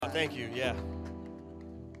Thank you. Yeah.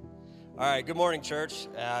 All right. Good morning, church.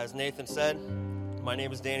 As Nathan said, my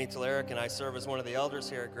name is Danny Taleric, and I serve as one of the elders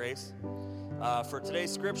here at Grace. For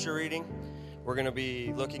today's scripture reading, we're going to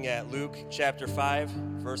be looking at Luke chapter 5,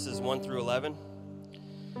 verses 1 through 11.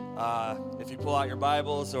 If you pull out your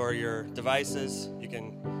Bibles or your devices, you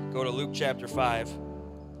can go to Luke chapter 5.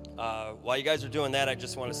 While you guys are doing that, I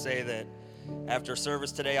just want to say that after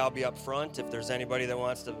service today, I'll be up front. If there's anybody that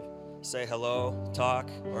wants to say hello, talk,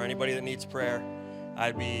 or anybody that needs prayer,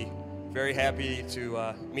 I'd be very happy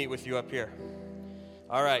to meet with you up here.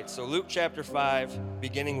 All right, so Luke chapter 5,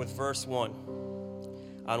 beginning with verse 1.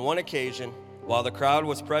 On one occasion, while the crowd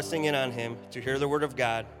was pressing in on him to hear the word of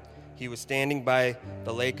God, he was standing by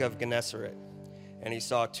the lake of Gennesaret, and he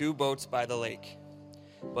saw two boats by the lake.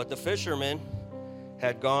 But the fishermen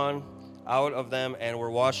had gone out of them and were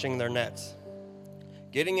washing their nets.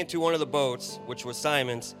 Getting into one of the boats, which was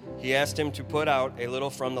Simon's, he asked him to put out a little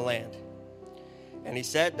from the land. And he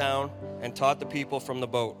sat down and taught the people from the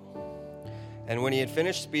boat. And when he had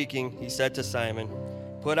finished speaking, he said to Simon,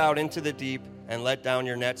 "Put out into the deep and let down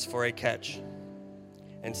your nets for a catch."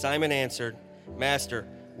 And Simon answered, "Master,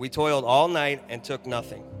 we toiled all night and took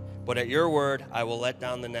nothing, but at your word I will let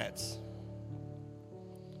down the nets."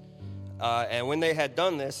 And when they had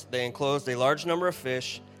done this, they enclosed a large number of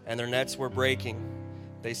fish, and their nets were breaking.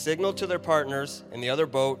 They signaled to their partners in the other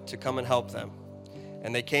boat to come and help them.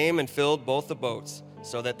 And they came and filled both the boats,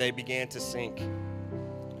 so that they began to sink.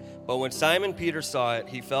 But when Simon Peter saw it,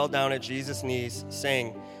 he fell down at Jesus' knees,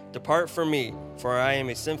 saying, "Depart from me, for I am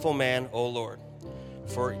a sinful man, O Lord."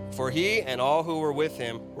 For he and all who were with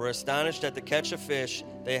him were astonished at the catch of fish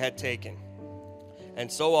they had taken.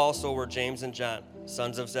 And so also were James and John,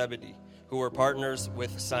 sons of Zebedee, who were partners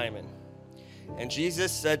with Simon. And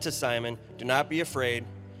Jesus said to Simon, "Do not be afraid.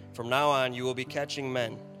 From now on you will be catching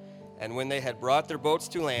men." And when they had brought their boats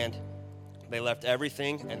to land, they left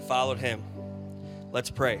everything and followed him. Let's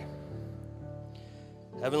pray.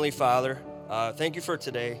 Heavenly Father, thank you for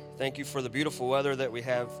today. Thank you for the beautiful weather that we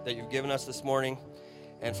have, that you've given us this morning,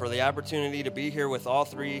 and for the opportunity to be here with all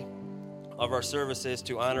three of our services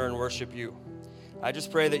to honor and worship you. I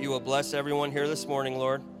just pray that you will bless everyone here this morning,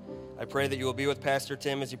 Lord. I pray that you will be with Pastor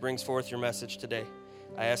Tim as he brings forth your message today.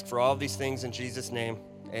 I ask for all of these things in Jesus' name.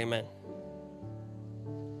 Amen.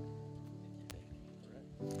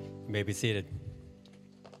 You may be seated.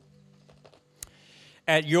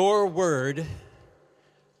 At your word,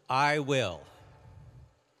 I will.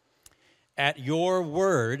 At your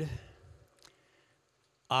word,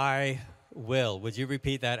 I will. Would you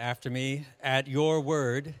repeat that after me? At your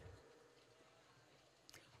word,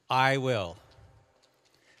 I will.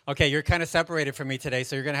 Okay, you're kind of separated from me today,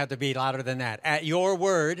 so you're going to have to be louder than that. At your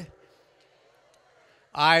word,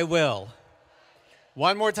 I will.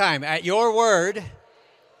 One more time. At your word,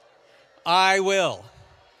 I will.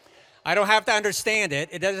 I don't have to understand it.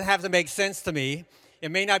 It doesn't have to make sense to me. It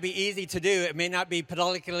may not be easy to do. It may not be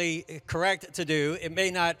politically correct to do. It may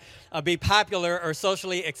not be popular or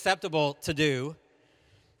socially acceptable to do.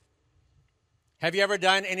 Have you ever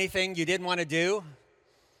done anything you didn't want to do?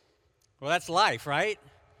 Well, that's life, right?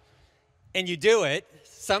 And you do it,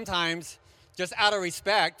 sometimes just out of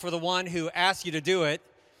respect for the one who asked you to do it.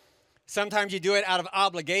 Sometimes you do it out of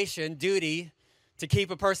obligation, duty, to keep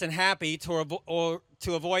a person happy or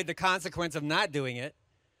to avoid the consequence of not doing it.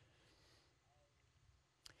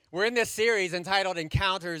 We're in this series entitled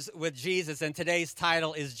Encounters with Jesus, and today's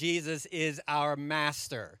title is Jesus is Our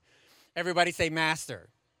Master. Everybody say Master.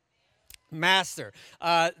 Master.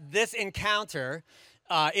 This encounter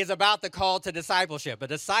is about the call to discipleship. A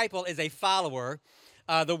disciple is a follower.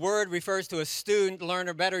 The word refers to a student,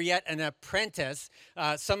 learner, better yet, an apprentice.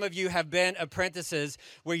 Some of you have been apprentices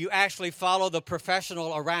where you actually follow the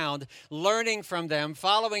professional around, learning from them,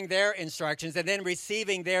 following their instructions, and then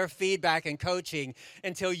receiving their feedback and coaching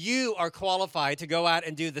until you are qualified to go out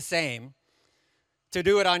and do the same, to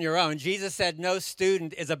do it on your own. Jesus said no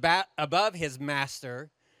student is above his master,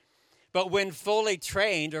 but when fully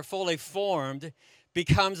trained or fully formed,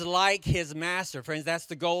 becomes like his master. Friends, that's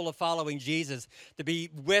the goal of following Jesus, to be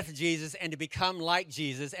with Jesus and to become like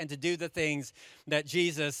Jesus and to do the things that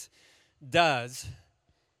Jesus does.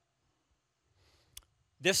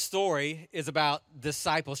 This story is about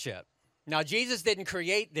discipleship. Now, Jesus didn't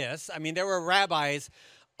create this. I mean, there were rabbis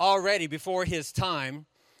already before his time,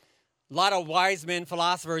 a lot of wise men,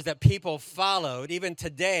 philosophers that people followed, even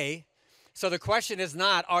today. So the question is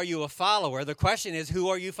not, are you a follower? The question is, who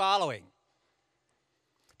are you following?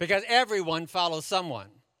 Because everyone follows someone.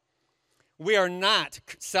 We are not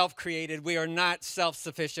self-created. We are not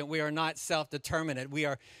self-sufficient. We are not self-determinate. We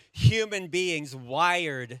are human beings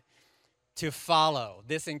wired to follow.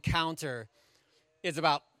 This encounter is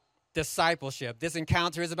about discipleship. This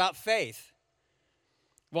encounter is about faith.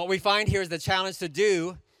 What we find here is the challenge to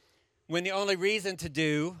do when the only reason to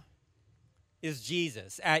do is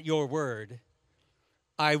Jesus. At your word,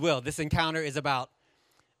 I will. This encounter is about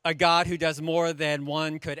a God who does more than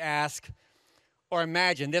one could ask or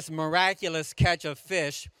imagine. This miraculous catch of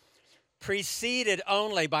fish preceded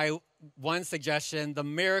only by one suggestion, the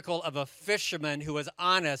miracle of a fisherman who was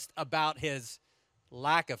honest about his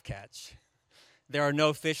lack of catch. There are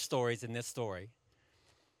no fish stories in this story.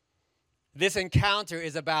 This encounter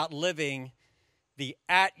is about living the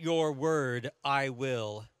at your word, I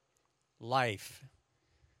will life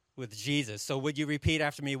with Jesus. So would you repeat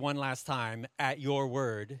after me one last time? At your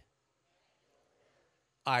word,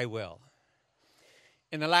 I will.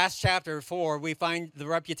 In the last chapter 4, we find the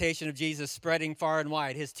reputation of Jesus spreading far and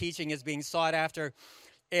wide. His teaching is being sought after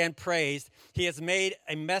and praised. He has made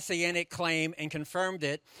a messianic claim and confirmed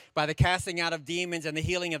it by the casting out of demons and the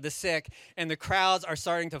healing of the sick, and the crowds are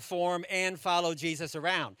starting to form and follow Jesus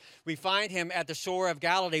around. We find him at the shore of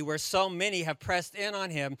Galilee where so many have pressed in on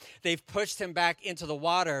him. They've pushed him back into the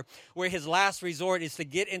water, where his last resort is to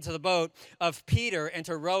get into the boat of Peter and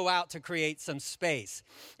to row out to create some space.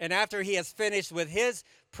 And after he has finished with his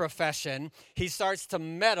profession, he starts to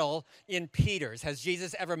meddle in Peter's. Has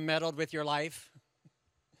Jesus ever meddled with your life?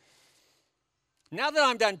 Now that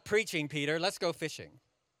I'm done preaching, Peter, let's go fishing.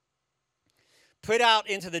 Put out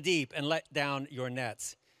into the deep and let down your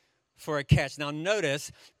nets for a catch. Now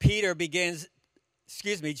notice, Jesus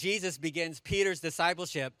begins Peter's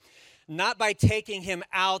discipleship not by taking him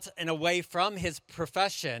out and away from his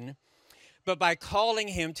profession, but by calling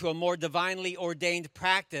him to a more divinely ordained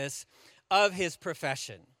practice of his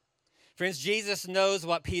profession. Friends, Jesus knows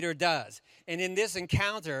what Peter does. And in this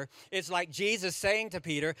encounter, it's like Jesus saying to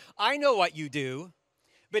Peter, I know what you do,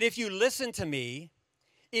 but if you listen to me,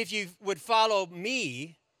 if you would follow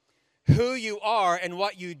me, who you are and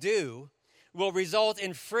what you do will result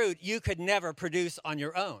in fruit you could never produce on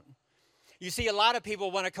your own. You see, a lot of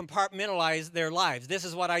people want to compartmentalize their lives. This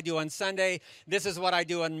is what I do on Sunday, this is what I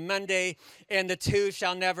do on Monday, and the two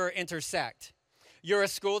shall never intersect. You're a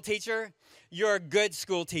school teacher. You're a good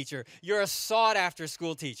school teacher. You're a sought-after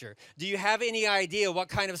school teacher. Do you have any idea what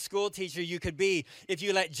kind of school teacher you could be if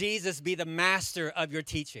you let Jesus be the master of your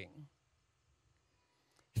teaching?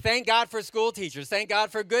 Thank God for school teachers. Thank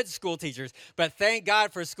God for good school teachers. But thank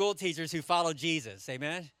God for school teachers who follow Jesus.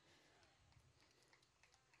 Amen?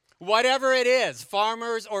 Whatever it is,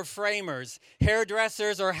 farmers or framers,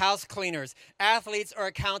 hairdressers or house cleaners, athletes or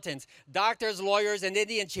accountants, doctors, lawyers, and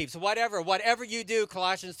Indian chiefs, whatever you do,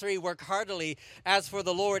 Colossians 3, work heartily as for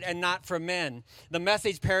the Lord and not for men. The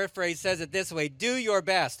Message paraphrase says it this way, do your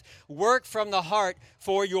best, work from the heart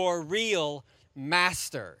for your real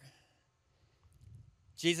master.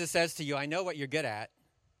 Jesus says to you, I know what you're good at.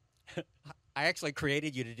 I actually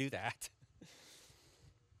created you to do that.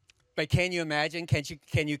 But can you imagine,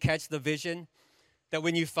 can you catch the vision that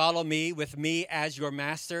when you follow me, with me as your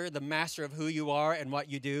master, the master of who you are and what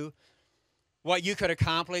you do, what you could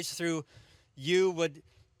accomplish through you would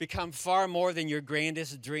become far more than your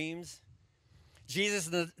grandest dreams? Jesus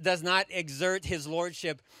does not exert his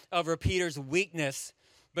lordship over Peter's weakness,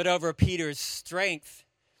 but over Peter's strength.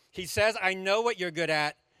 He says, I know what you're good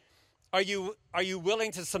at. Are you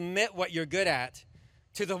willing to submit what you're good at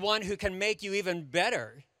to the one who can make you even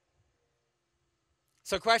better?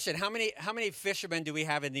 So question, how many fishermen do we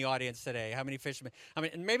have in the audience today? How many fishermen? I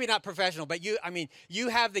mean, maybe not professional, but you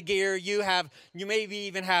have the gear, you maybe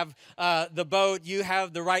even have the boat, you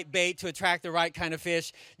have the right bait to attract the right kind of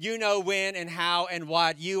fish. You know when and how and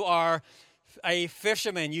what. You are a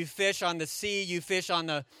fisherman. You fish on the sea, you fish on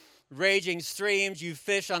the raging streams, you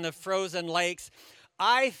fish on the frozen lakes.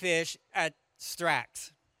 I fish at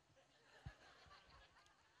Strax.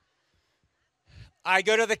 I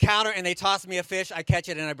go to the counter and they toss me a fish, I catch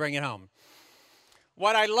it and I bring it home.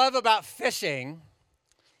 What I love about fishing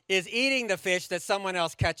is eating the fish that someone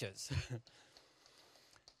else catches.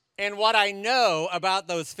 And what I know about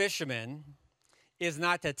those fishermen is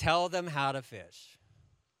not to tell them how to fish.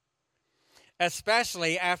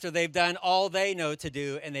 Especially after they've done all they know to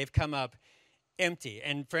do and they've come up empty.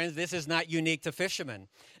 And friends, this is not unique to fishermen.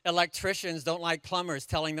 Electricians don't like plumbers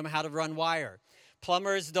telling them how to run wire.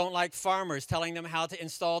 Plumbers don't like farmers telling them how to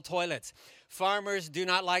install toilets. Farmers do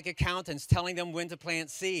not like accountants telling them when to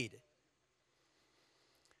plant seed.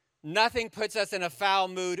 Nothing puts us in a foul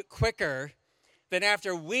mood quicker than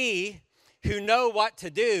after we, who know what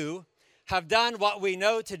to do, have done what we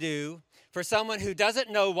know to do, for someone who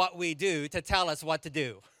doesn't know what we do to tell us what to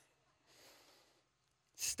do.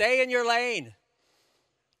 Stay in your lane.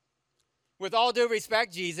 With all due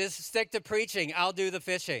respect, Jesus, stick to preaching. I'll do the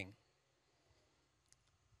fishing.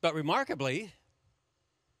 But remarkably,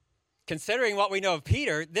 considering what we know of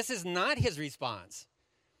Peter, this is not his response.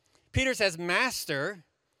 Peter says, Master,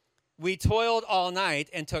 we toiled all night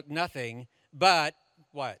and took nothing, but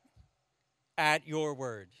what? At your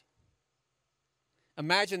word.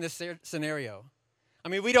 Imagine this scenario. I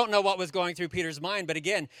mean, we don't know what was going through Peter's mind, but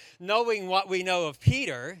again, knowing what we know of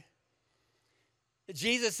Peter,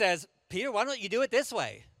 Jesus says, Peter, why don't you do it this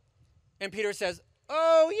way? And Peter says,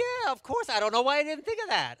 oh, yeah, of course. I don't know why I didn't think of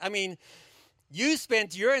that. I mean, you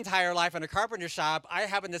spent your entire life in a carpenter shop. I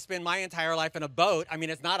happen to spend my entire life in a boat. I mean,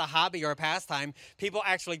 it's not a hobby or a pastime. People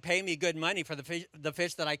actually pay me good money for the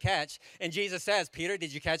fish that I catch. And Jesus says, Peter,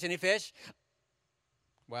 did you catch any fish?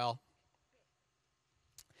 Well,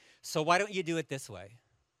 so why don't you do it this way?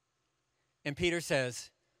 And Peter says,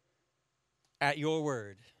 at your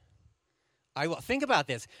word, I will. Think about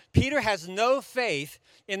this. Peter has no faith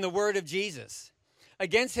in the word of Jesus.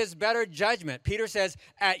 Against his better judgment, Peter says,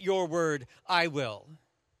 at your word, I will.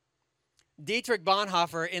 Dietrich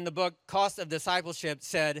Bonhoeffer, in the book Cost of Discipleship,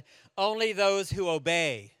 said, only those who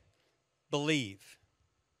obey believe.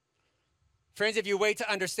 Friends, if you wait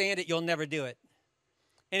to understand it, you'll never do it.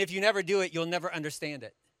 And if you never do it, you'll never understand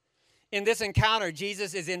it. In this encounter,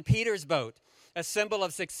 Jesus is in Peter's boat, a symbol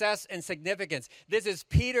of success and significance. This is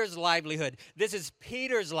Peter's livelihood. This is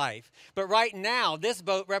Peter's life. But right now, this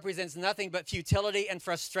boat represents nothing but futility and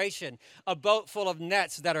frustration, a boat full of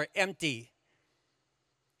nets that are empty.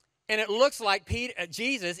 And it looks like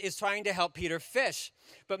Jesus is trying to help Peter fish.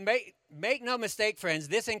 But make no mistake, friends,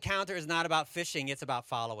 this encounter is not about fishing, it's about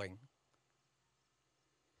following.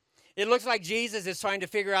 It looks like Jesus is trying to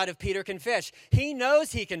figure out if Peter can fish. He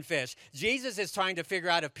knows he can fish. Jesus is trying to figure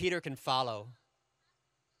out if Peter can follow.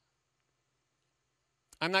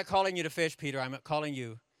 I'm not calling you to fish, Peter. I'm calling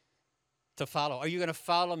you to follow. Are you going to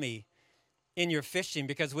follow me in your fishing?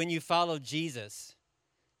 Because when you follow Jesus,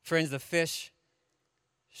 friends, the fish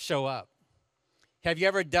show up. Have you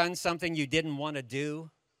ever done something you didn't want to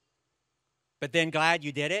do, but then glad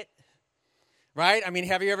you did it? Right? I mean,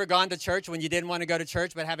 have you ever gone to church when you didn't want to go to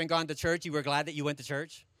church, but having gone to church, you were glad that you went to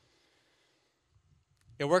church?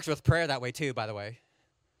 It works with prayer that way too, by the way.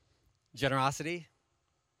 Generosity,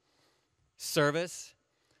 service,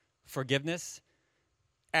 forgiveness.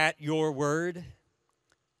 At your word,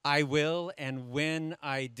 I will, and when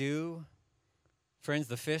I do, friends,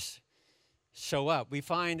 the fish show up. We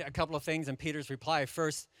find a couple of things in Peter's reply.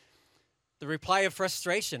 First, the reply of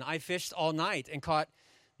frustration. I fished all night and caught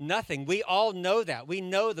nothing. We all know that. We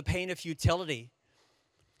know the pain of futility.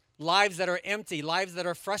 Lives that are empty, lives that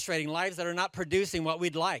are frustrating, lives that are not producing what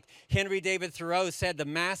we'd like. Henry David Thoreau said the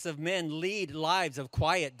mass of men lead lives of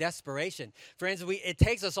quiet desperation. Friends, it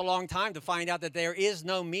takes us a long time to find out that there is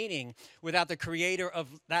no meaning without the creator of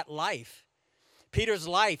that life. Peter's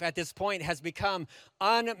life at this point has become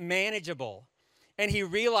unmanageable. And he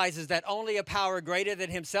realizes that only a power greater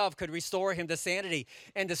than himself could restore him to sanity,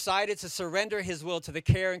 and decided to surrender his will to the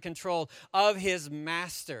care and control of his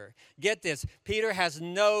master. Get this, Peter has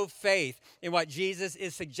no faith in what Jesus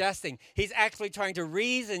is suggesting. He's actually trying to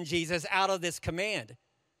reason Jesus out of this command.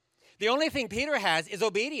 The only thing Peter has is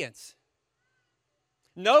obedience.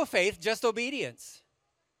 No faith, just obedience.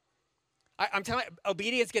 I'm telling you,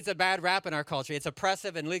 obedience gets a bad rap in our culture. It's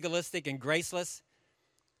oppressive and legalistic and graceless.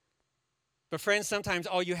 But friends, sometimes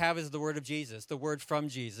all you have is the word of Jesus, the word from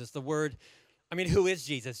Jesus, who is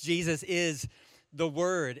Jesus? Jesus is the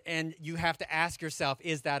word, and you have to ask yourself,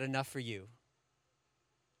 is that enough for you?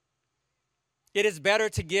 It is better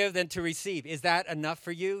to give than to receive. Is that enough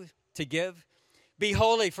for you to give? Be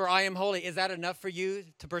holy, for I am holy. Is that enough for you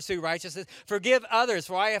to pursue righteousness? Forgive others,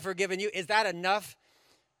 for I have forgiven you. Is that enough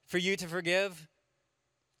for you to forgive?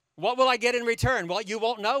 What will I get in return? Well, you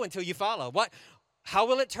won't know until you follow. How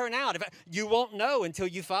will it turn out? You won't know until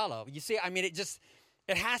you follow. You see,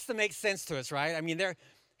 it has to make sense to us, right? I mean, there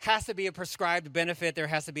has to be a prescribed benefit. There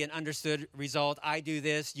has to be an understood result. I do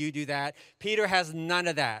this, you do that. Peter has none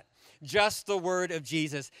of that. Just the word of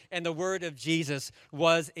Jesus, and the word of Jesus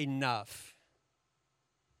was enough.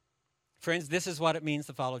 Friends, this is what it means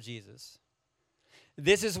to follow Jesus.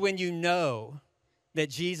 This is when you know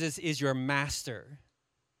that Jesus is your master.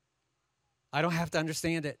 I don't have to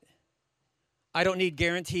understand it. I don't need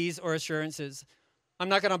guarantees or assurances. I'm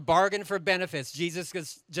not going to bargain for benefits. Jesus,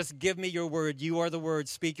 just give me your word. You are the word.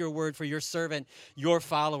 Speak your word, for your servant, your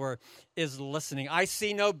follower is listening. I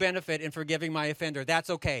see no benefit in forgiving my offender. That's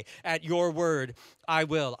okay. At your word, I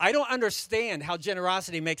will. I don't understand how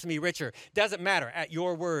generosity makes me richer. Doesn't matter. At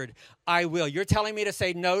your word, I will. You're telling me to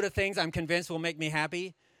say no to things I'm convinced will make me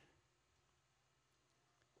happy?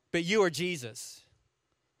 but you are Jesus.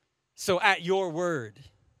 So at your word,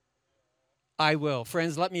 I will.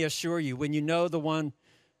 Friends, let me assure you, when you know the one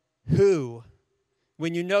who,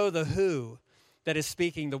 when you know the who that is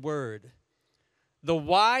speaking the word, the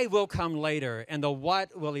why will come later, and the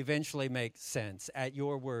what will eventually make sense. At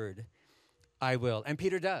your word, I will. And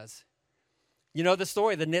Peter does. You know the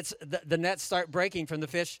story. The nets start breaking from the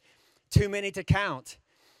fish, too many to count.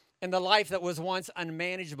 And the life that was once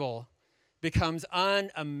unmanageable becomes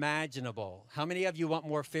unimaginable. How many of you want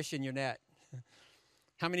more fish in your net?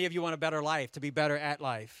 How many of you want a better life, to be better at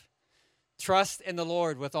life? Trust in the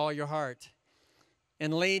Lord with all your heart,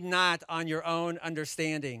 and lean not on your own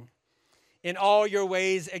understanding. In all your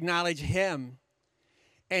ways acknowledge him,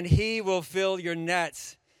 and he will fill your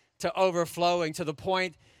nets to overflowing, to the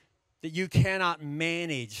point that you cannot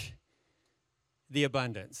manage the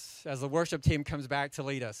abundance. As the worship team comes back to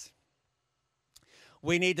lead us,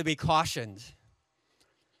 we need to be cautioned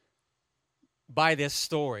by this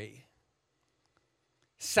story.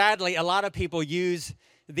 Sadly, a lot of people use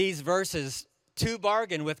these verses to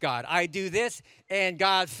bargain with God. I do this, and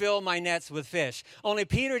God fill my nets with fish. Only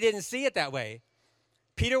Peter didn't see it that way.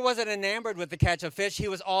 Peter wasn't enamored with the catch of fish. He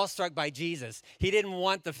was awestruck by Jesus. He didn't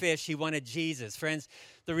want the fish. He wanted Jesus. Friends,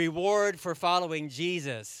 the reward for following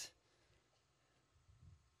Jesus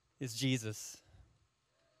is Jesus.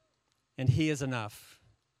 And he is enough.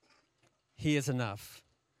 He is enough.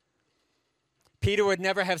 Peter would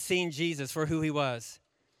never have seen Jesus for who he was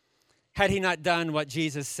had he not done what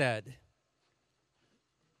Jesus said.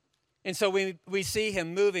 And so we see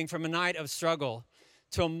him moving from a night of struggle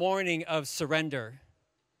to a morning of surrender.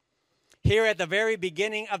 Here at the very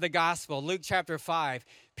beginning of the gospel, Luke chapter 5,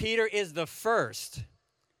 Peter is the first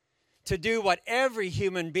to do what every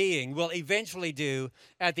human being will eventually do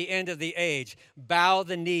at the end of the age: bow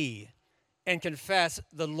the knee and confess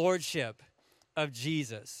the lordship of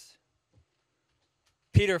Jesus.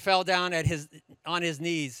 Peter fell down on his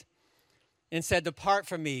knees and said, "Depart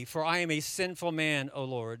from me, for I am a sinful man, O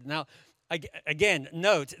Lord." Now, again,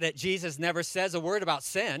 note that Jesus never says a word about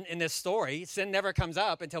sin in this story. Sin never comes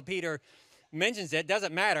up until Peter mentions it.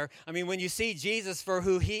 Doesn't matter. I mean, when you see Jesus for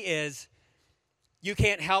who he is, you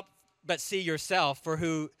can't help but see yourself for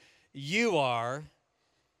who you are.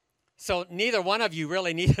 So neither one of you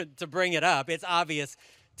really needed to bring it up. It's obvious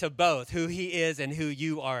to both who he is and who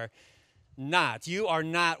you are not. You are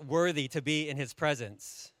not worthy to be in his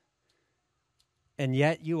presence. And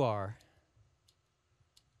yet you are.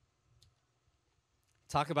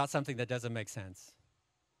 Talk about something that doesn't make sense.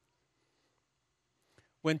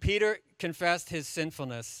 When Peter confessed his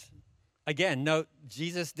sinfulness, again, note,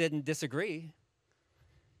 Jesus didn't disagree.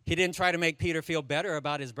 He didn't try to make Peter feel better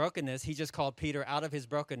about his brokenness. He just called Peter out of his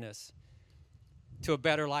brokenness to a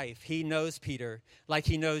better life. He knows Peter like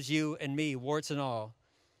he knows you and me, warts and all,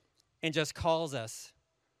 and just calls us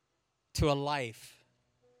to a life,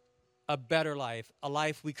 a better life, a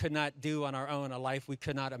life we could not do on our own, a life we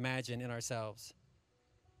could not imagine in ourselves.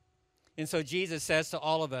 And so Jesus says to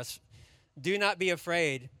all of us, do not be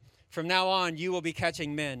afraid. From now on, you will be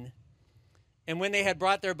catching men. And when they had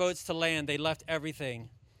brought their boats to land, they left everything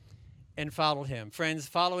and followed him. Friends,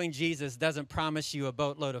 following Jesus doesn't promise you a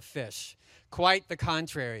boatload of fish. Quite the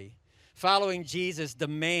contrary. Following Jesus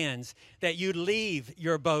demands that you leave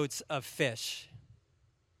your boats of fish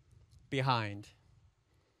behind.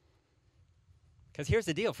 Because here's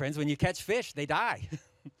the deal, friends. When you catch fish, they die.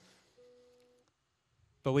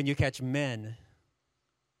 But when you catch men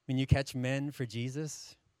for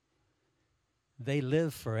Jesus, they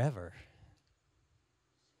live forever.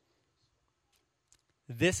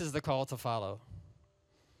 This is the call to follow.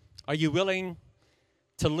 Are you willing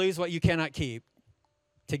to lose what you cannot keep,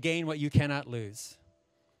 to gain what you cannot lose?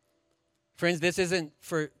 Friends, this isn't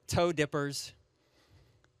for toe dippers.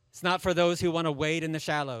 It's not for those who want to wade in the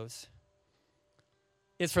shallows.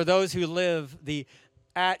 It's for those who live the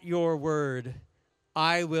at your word,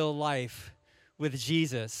 I will life with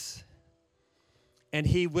Jesus, and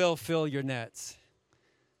he will fill your nets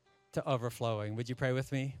to overflowing. Would you pray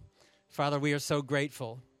with me? Father, we are so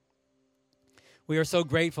grateful. We are so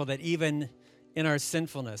grateful that even in our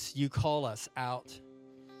sinfulness, you call us out.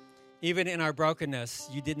 Even in our brokenness,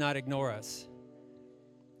 you did not ignore us.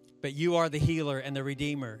 But you are the healer and the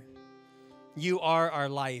redeemer. You are our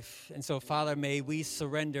life. And so, Father, may we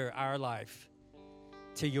surrender our life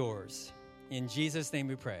to yours. In Jesus' name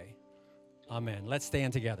we pray. Amen. Let's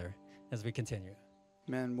stand together as we continue.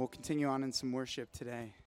 Amen. We'll continue on in some worship today.